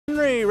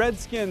Henry.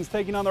 Redskins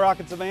taking on the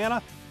Rockets of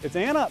Anna. It's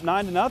Anna up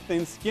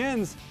 9-0.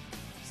 Skins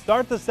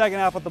start the second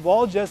half with the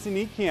ball. Jesse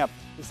Niekamp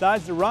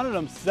decides to run it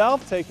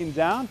himself, taken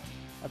down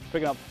after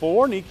picking up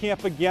 4.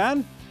 Niekamp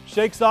again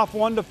shakes off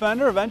one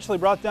defender, eventually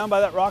brought down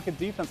by that Rocket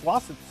defense.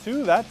 Lost it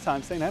 2 that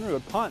time. St. Henry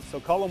would punt. So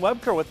Cullen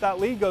Webker with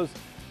that lead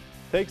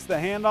takes the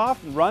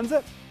handoff and runs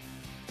it.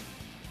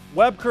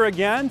 Webker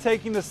again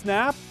taking the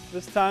snap,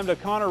 this time to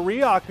Connor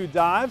Rioch, who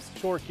dives,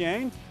 short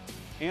gain.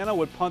 Anna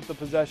would punt the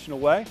possession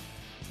away.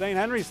 St.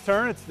 Henry's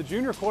turn. It's the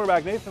junior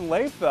quarterback Nathan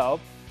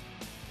Layfeld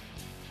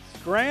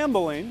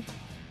scrambling,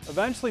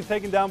 eventually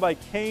taken down by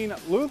Kane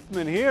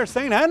Luthman here.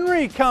 St.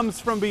 Henry comes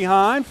from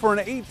behind for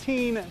an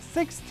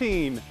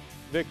 18-16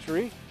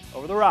 victory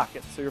over the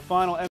Rockets. So your final